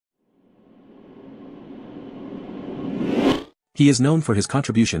He is known for his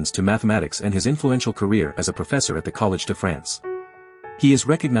contributions to mathematics and his influential career as a professor at the Collège de France. He is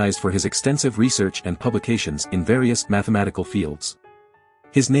recognized for his extensive research and publications in various mathematical fields.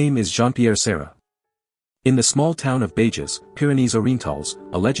 His name is Jean-PierreSerre. In the small town of Béges, Pyrénées-Orientales,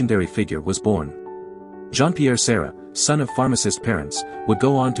 a legendary figure was born. Jean-PierreSerre, son of pharmacist parents, would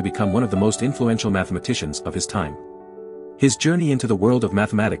go on to become one of the most influential mathematicians of his time. His journey into the world of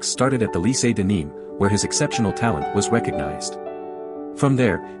mathematics started at the Lycée de Nîmes, where his exceptional talent was recognized. From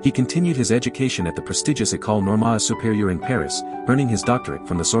there, he continued his education at the prestigious École Normale Supérieure in Paris, earning his doctorate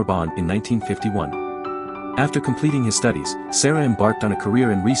from the Sorbonne in 1951. After completing his studies, Serre embarked on a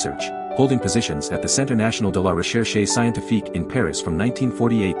career in research, holding positions at the Centre National de la Recherche Scientifique in Paris from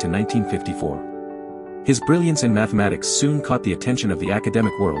 1948 to 1954. His brilliance in mathematics soon caught the attention of the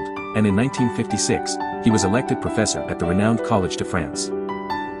academic world, and in 1956, he was elected professor at the renowned Collège de France.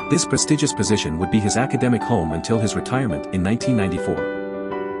 This prestigious position would be his academic home until his retirement in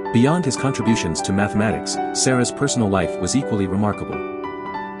 1994. Beyond his contributions to mathematics, Serre's personal life was equally remarkable.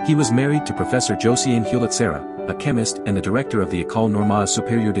 He was married to Professor Josiane Heulot-Serre, a chemist and the director of the École Normale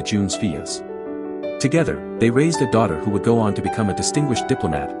Supérieure de Jeunes. Together, they raised a daughter who would go on to become a distinguished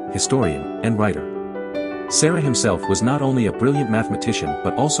diplomat, historian, and writer. Serre himself was not only a brilliant mathematician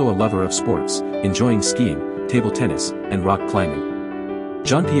but also a lover of sports, enjoying skiing, table tennis, and rock climbing.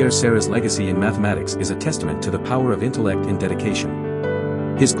 Jean-PierreSerre's legacy in mathematics is a testament to the power of intellect and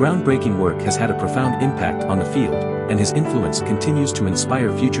dedication. His groundbreaking work has had a profound impact on the field, and his influence continues to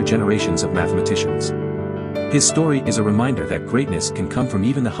inspire future generations of mathematicians. His story is a reminder that greatness can come from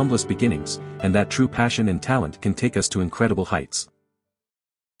even the humblest beginnings, and that true passion and talent can take us to incredible heights.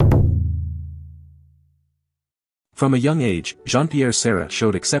 From a young age, Jean-PierreSerre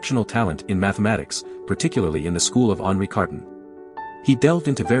showed exceptional talent in mathematics, particularly in the school of Henri Cartan. He delved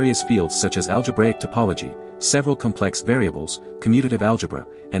into various fields such as algebraic topology, several complex variables, commutative algebra,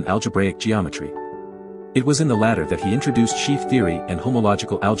 and algebraic geometry. It was in the latter that he introduced sheaf theory and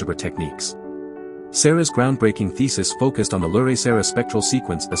homological algebra techniques. Serre's groundbreaking thesis focused on the Leray-Serre spectral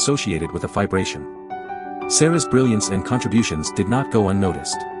sequence associated with a fibration. Serre's brilliance and contributions did not go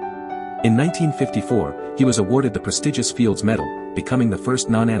unnoticed. In 1954, he was awarded the prestigious Fields Medal, becoming the first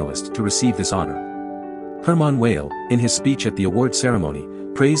non-analyst to receive this honor. Hermann Weyl, in his speech at the award ceremony,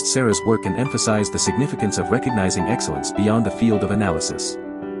 praised Serre's work and emphasized the significance of recognizing excellence beyond the field of analysis.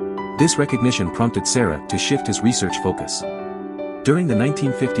 This recognition prompted Serre to shift his research focus. During the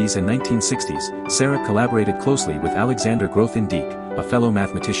 1950s and 1960s, Serre collaborated closely with Alexander Grothendieck, a fellow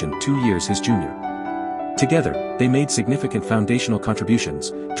mathematician 2 years his junior. Together, they made significant foundational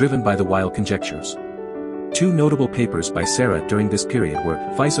contributions, driven by the Weyl conjectures. Two notable papers by Serre during this period were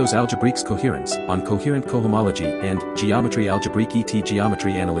Physos algebraiques cohérence, on coherent cohomology, and Géométrie algébrique et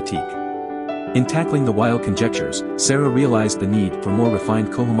géométrie analytique. In tackling the Weyl conjectures, Serre realized the need for more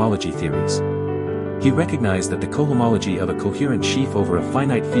refined cohomology theories. He recognized that the cohomology of a coherent sheaf over a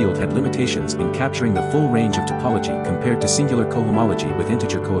finite field had limitations in capturing the full range of topology compared to singular cohomology with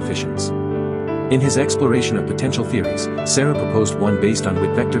integer coefficients. In his exploration of potential theories, Serre proposed one based on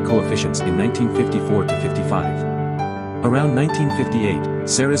Witt vector coefficients in 1954–55. Around 1958,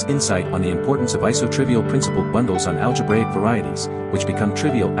 Serre's insight on the importance of isotrivial principal bundles on algebraic varieties, which become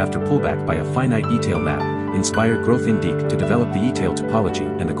trivial after pullback by a finite E-tail map, inspired Grothendieck to develop the E-tail topology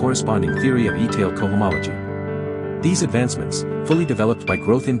and the corresponding theory of E-tail cohomology. These advancements, fully developed by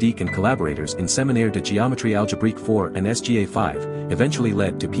Grothendieck and collaborators in Séminaire de Géométrie Algébrique 4 and SGA 5, eventually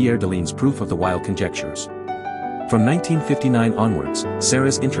led to Pierre Deligne's proof of the Weyl conjectures. From 1959 onwards,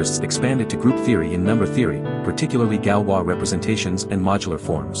 Serre's interests expanded to group theory and number theory, particularly Galois representations and modular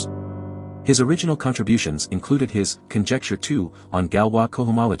forms. His original contributions included his Conjecture 2 on Galois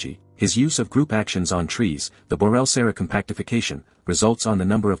cohomology, his use of group actions on trees, the Borel-Serre compactification, results on the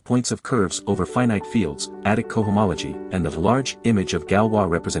number of points of curves over finite fields, adic cohomology, and the large image of Galois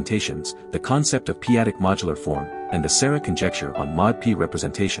representations, the concept of p-adic modular form, and the Serre conjecture on mod p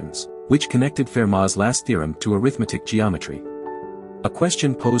representations, which connected Fermat's last theorem to arithmetic geometry. A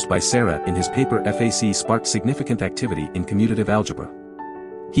question posed by Serre in his paper FAC sparked significant activity in commutative algebra.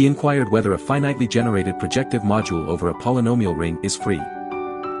 He inquired whether a finitely generated projective module over a polynomial ring is free.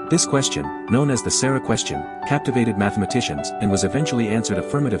 This question, known as the Serre question, captivated mathematicians and was eventually answered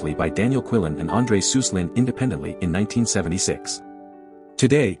affirmatively by Daniel Quillen and André Suslin independently in 1976.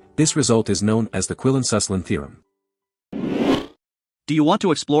 Today, this result is known as the Quillen-Suslin theorem. Do you want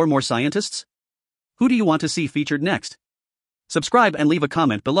to explore more scientists? Who do you want to see featured next? Subscribe and leave a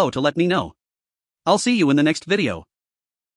comment below to let me know. I'll see you in the next video.